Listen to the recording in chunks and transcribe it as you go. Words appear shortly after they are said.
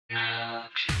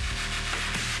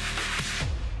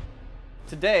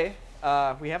Today,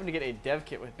 we happen to get a dev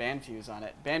kit with Bandfuse on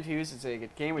it. Bandfuse is a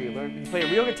game where you play a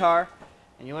real guitar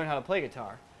and you learn how to play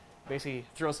guitar. Basically,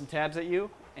 throw some tabs at you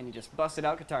and you just bust it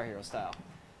out Guitar Hero style.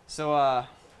 So I'm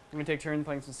gonna take turns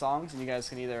playing some songs, and you guys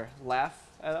can either laugh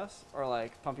at us or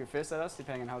like pump your fist at us,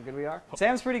 depending on how good we are.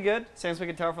 Sam's pretty good. Sam's played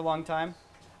guitar for a long time.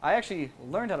 I actually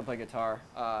learned how to play guitar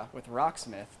with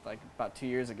Rocksmith like about 2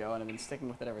 years ago, and I've been sticking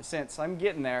with it ever since. So I'm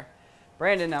getting there.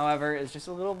 Brandon, however, is just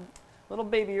a little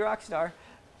baby rock star.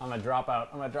 I'm a dropout.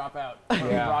 I'm a dropout from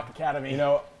Rock Academy. You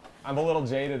know, I'm a little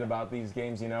jaded about these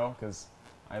games, you know, because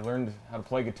I learned how to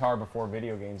play guitar before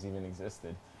video games even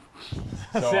existed.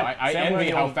 So I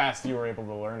envy how fast you were able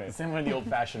to learn it. Same way the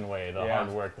old-fashioned way, the hard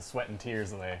work, the sweat and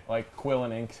tears way. Like quill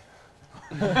and ink.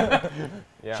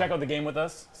 Check out the game with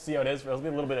us, see how it is. It'll be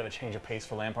a little bit of a change of pace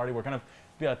for LAN Party. We're kind of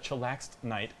be a chillaxed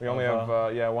night. We only have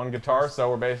one guitar,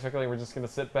 so we're just gonna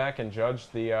sit back and judge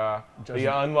the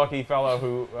unlucky fellow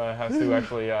who has to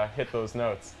actually hit those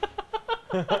notes.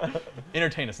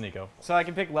 Entertain us, Nico. So I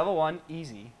can pick level 1,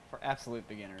 easy, for absolute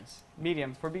beginners.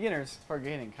 Medium, for beginners, for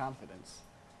gaining confidence.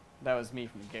 That was me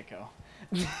from the get-go.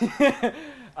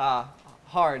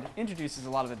 Hard, introduces a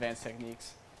lot of advanced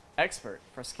techniques. Expert,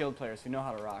 for skilled players who know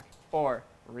how to rock. Or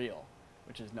real,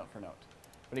 which is note for note.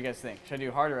 What do you guys think? Should I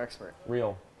do hard or expert?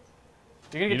 Real.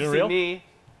 You're gonna get to see me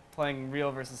playing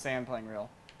real versus Sam playing real.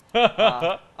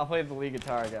 I'll play the lead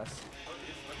guitar, I guess.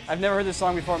 I've never heard this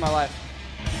song before in my life.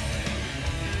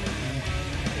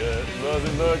 It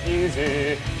doesn't look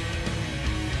easy.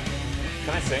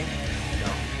 Can I sing? No.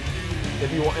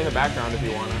 If you want, in the background, if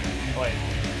you wanna. Oh, wait,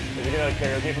 is it gonna like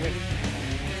karaoke for me?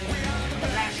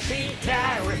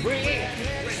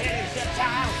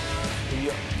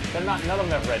 None of them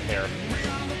have red hair.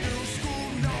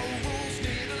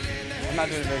 I'm not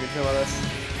doing a very good job of this.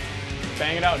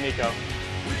 Bang it out, Nico.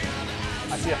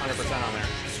 I see 100% on there.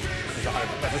 This is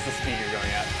 100%. That's just the speed you're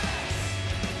going at.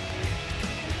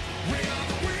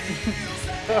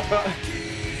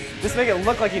 Just make it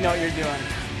look like you know what you're doing.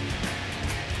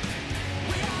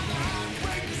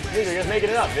 Dude, you're just making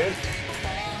it up, dude.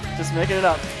 Just making it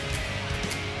up.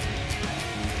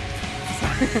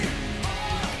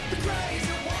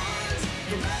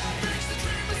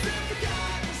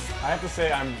 I have to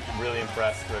say I'm really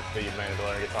impressed with that you've managed to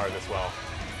learn guitar this well.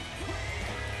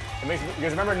 It makes me,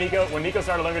 because remember Nico, when Nico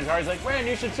started learning guitar, he's like, "Man,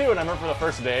 you should too." And I remember for the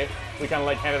first day, we kind of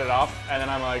like handed it off, and then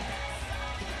I'm like,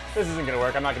 "This isn't gonna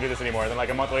work. I'm not gonna do this anymore." And then like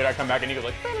a month later, I come back and Nico's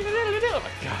like, "I'm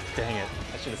like, God dang it!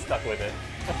 I should have stuck with it."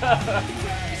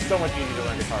 It's so much easier to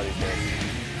learn guitar these days.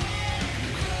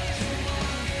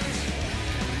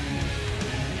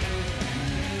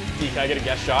 D, can I get a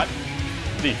guest shot?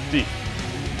 D.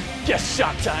 Guest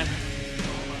shot time.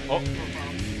 Oh.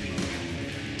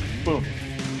 Boom.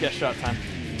 Guest shot time.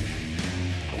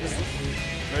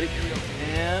 Ready? Here we go.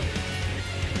 And.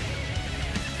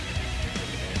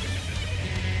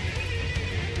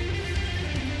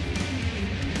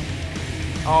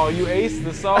 Oh, you aced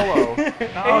the solo.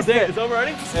 Oh, dang, it's over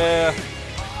already? Yeah.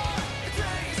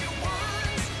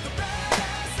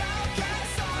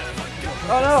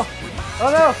 Oh no!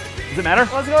 Oh no! Does it matter?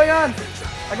 What's going on?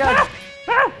 I got it.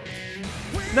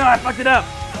 No, I fucked it up.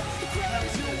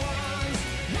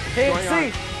 Can't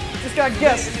see. Just got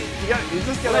guessed. You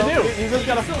just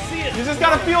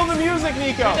gotta feel the music,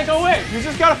 Nico. Make it go away. You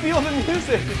just gotta feel the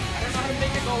music. I don't know how to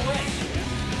make it go away.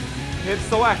 Hit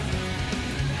select.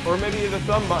 Or maybe the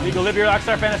thumb button. Nico, live your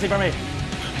rockstar fantasy for me.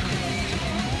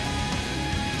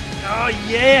 Oh,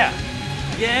 yeah.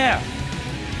 Yeah.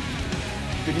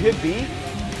 Did you hit B?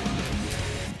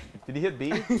 Did he hit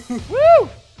B? Woo!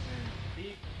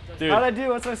 Dude. How'd I do?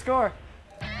 What's my score?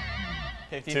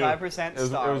 55% It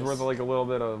stars. was worth like a little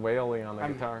bit of wailing on the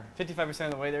guitar. 55%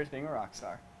 of the way there to being a rock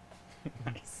star.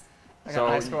 Nice. I got a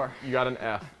high score. You got an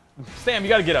F. Sam, you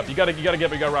gotta get up. You gotta get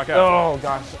up. You gotta rock out. Oh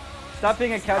gosh. Stop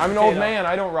being a couch I'm an potato. old man.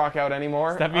 I don't rock out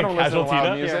anymore. Stop I being don't a listen to casual loud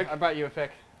Tina. music. Here, I brought you a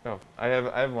pick. Oh, I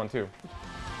have one too.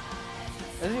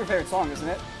 This is your favorite song, isn't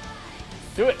it?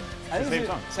 Do it. I It's the think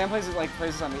same song. Sam plays it like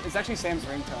phrases on me. It's actually Sam's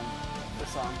ringtone. This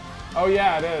song. Oh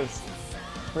yeah, it is.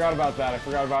 Forgot about that. I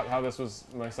forgot about how this was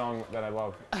my song that I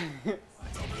love.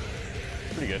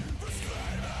 Pretty good.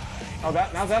 Oh,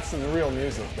 now that's some real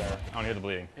music there. I don't hear the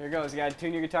bleeding. Here it goes. You gotta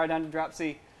tune your guitar down to drop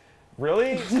C.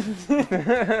 Really?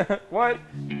 What?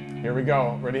 Here we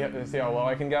go. Ready to see how low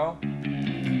I can go?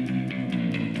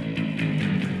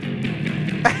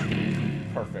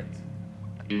 Perfect.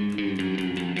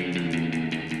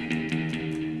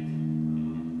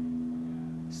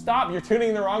 Stop! You're tuning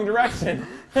in the wrong direction.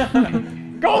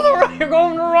 You're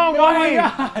going the wrong way! Oh my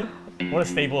god! What a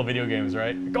staple of video games,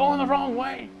 right? You're going the wrong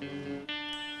way!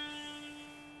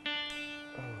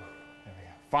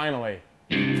 Finally.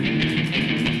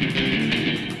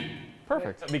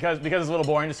 Perfect. Because it's a little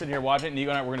boring to sit here watching,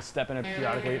 Nico and I, we're going to step in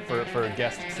periodically for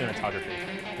guest cinematography.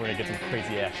 We're going to get some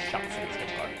crazy ass shots of this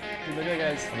guitar. Dude, look at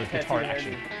that guy's Of this guitar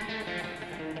action.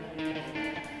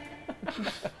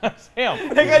 Sam.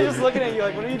 That guy's just looking at you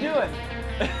like, what are you doing?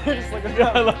 Just looking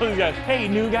I love these guys. Hey,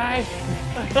 new guy.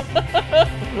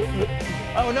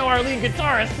 Oh no, our lead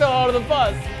guitarist fell out of the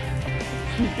bus.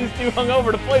 He's too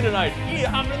hungover to play tonight. He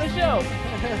hopped in the show.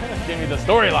 Give me the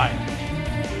storyline.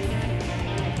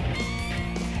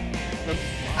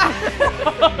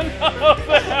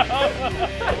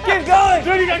 Keep going!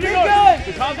 Dude, you gotta keep going!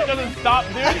 The concert doesn't stop,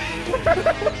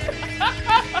 dude.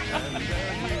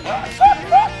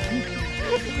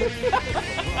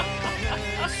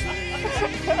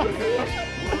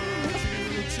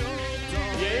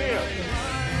 Yeah.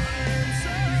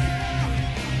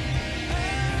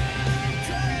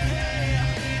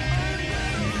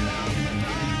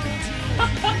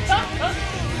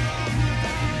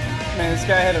 Man, this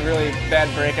guy had a really bad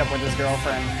breakup with his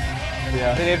girlfriend.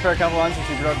 Yeah. They dated for a couple months and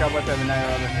she broke up with him and now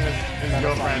you're over. His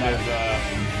girlfriend is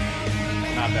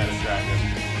not that attractive.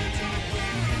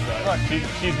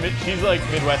 She's like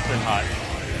Midwestern hot.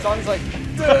 Song's like,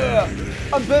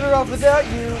 I'm better off without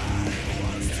you.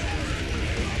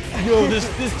 Yo, this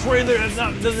trailer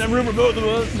doesn't have room for both of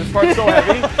us. This part's so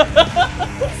heavy.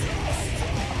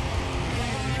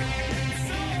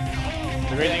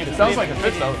 The great thing is It sounds like it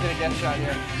fits though. Did a guest shot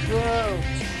here. Whoa.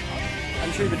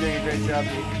 I'm sure you've been doing a great job,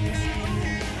 dude.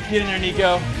 Get in there,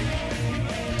 Nico.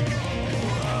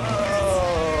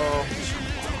 Oh.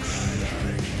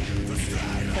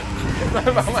 It's not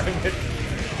about my bitch.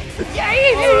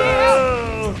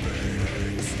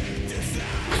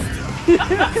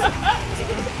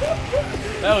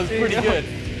 That was pretty good.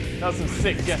 That was some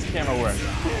sick guest camera work.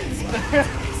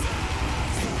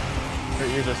 Her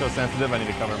ears are so sensitive, I need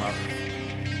to cover them up.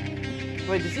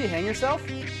 Wait, did she hang herself?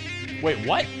 Wait,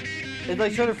 what? It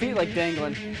like showed her feet like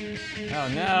dangling. Oh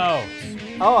no.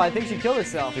 Oh, I think she killed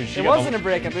herself. Dude, she It got wasn't the- a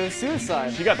breakup, it was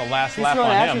suicide. She got the last She's laugh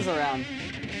throwing on ashes him. around.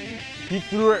 He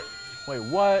threw her. Wait,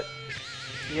 what?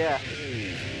 Yeah.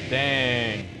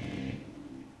 Dang.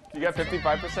 You got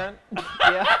 55%?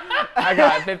 Yeah. I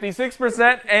got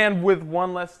 56% and with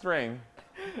one less string.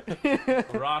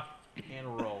 Rock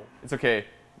and roll. It's okay.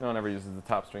 No one ever uses the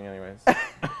top string anyways.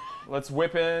 Let's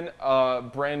whip in a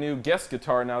brand new guest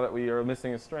guitar now that we are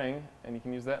missing a string, and you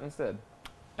can use that instead.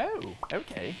 Oh,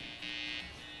 okay.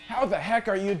 How the heck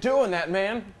are you doing that,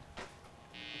 man?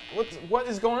 What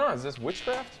is going on? Is this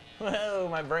witchcraft? Whoa,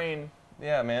 my brain.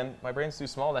 Yeah, man. My brain's too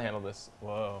small to handle this.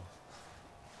 Whoa.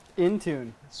 In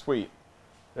tune. Sweet.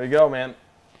 There you go, man.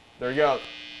 There you go.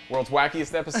 World's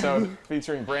wackiest episode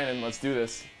featuring Brandon. Let's do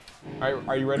this.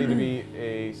 Are you ready to be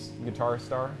a guitar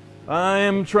star? I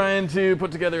am trying to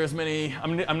put together as many.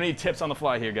 I'm gonna need tips on the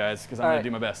fly here, guys, because I'm gonna right. do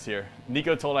my best here.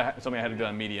 Nico told me I had to do it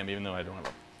on medium, even though I don't have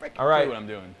a freaking All right. clue what I'm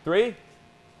doing. 3,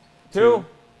 2,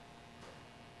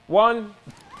 1,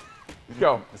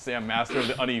 go. Let's say I'm master of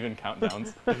the uneven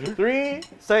countdowns. 3.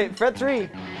 Say, fret 3.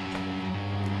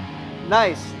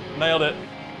 Nice. Nailed it.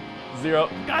 0.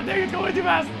 God dang it, going too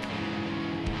fast.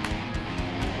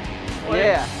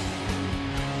 Yeah.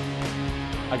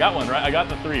 I got one, right? I got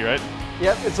the 3, right?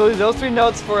 Yep, it's only those 3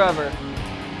 notes forever.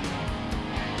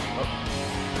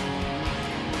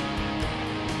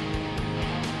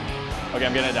 Okay,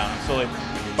 I'm getting it down. I'm slowly.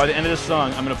 By the end of this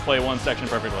song, I'm gonna play one section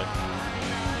perfectly.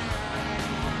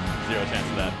 0 chance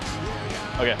of that.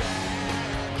 Okay.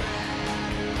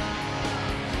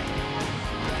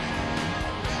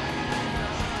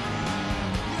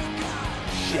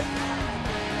 Shit.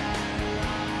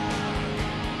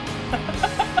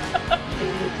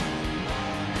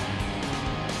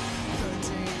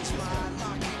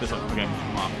 This one. Okay,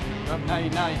 I'm off. Oh, now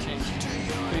you change.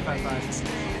 3, 5,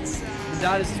 5. The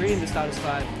dot is 3 and this dot is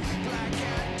 5.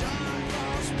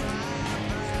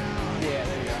 Yeah,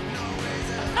 there you go.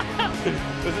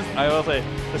 I will say,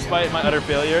 despite my utter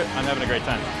failure, I'm having a great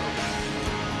time.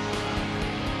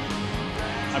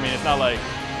 I mean, it's not like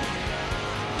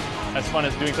as fun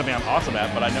as doing something I'm awesome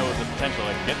at, but I know the potential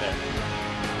I can get there.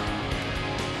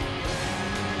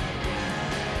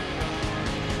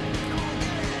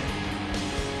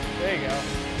 There you go.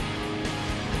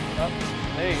 Up.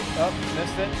 There you go. Up.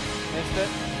 Missed it. Missed it.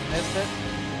 Missed it.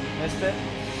 Missed it.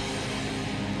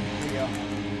 There you go.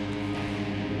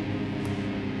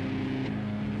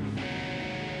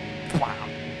 Wow.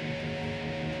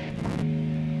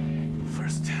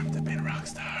 First attempt at being a rock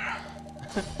star.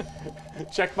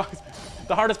 Checkbox.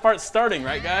 The hardest part's starting,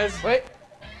 right, guys? Wait.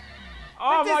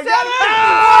 Oh my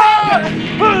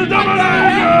 57! God!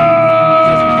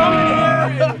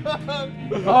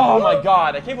 Oh my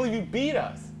God! I can't believe you beat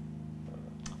us.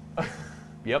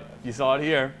 Yep, you saw it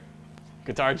here.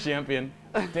 Guitar champion.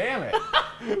 Damn it.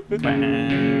 Bam,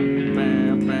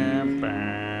 bam, bam,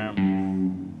 bam.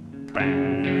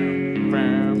 Bam,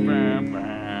 bam, bam,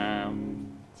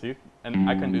 bam. See? And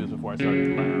I couldn't do this before I started.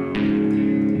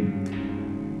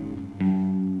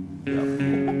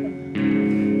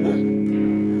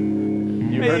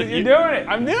 You heard it. You're doing it.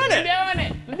 I'm doing it.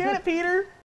 You're doing it, Peter.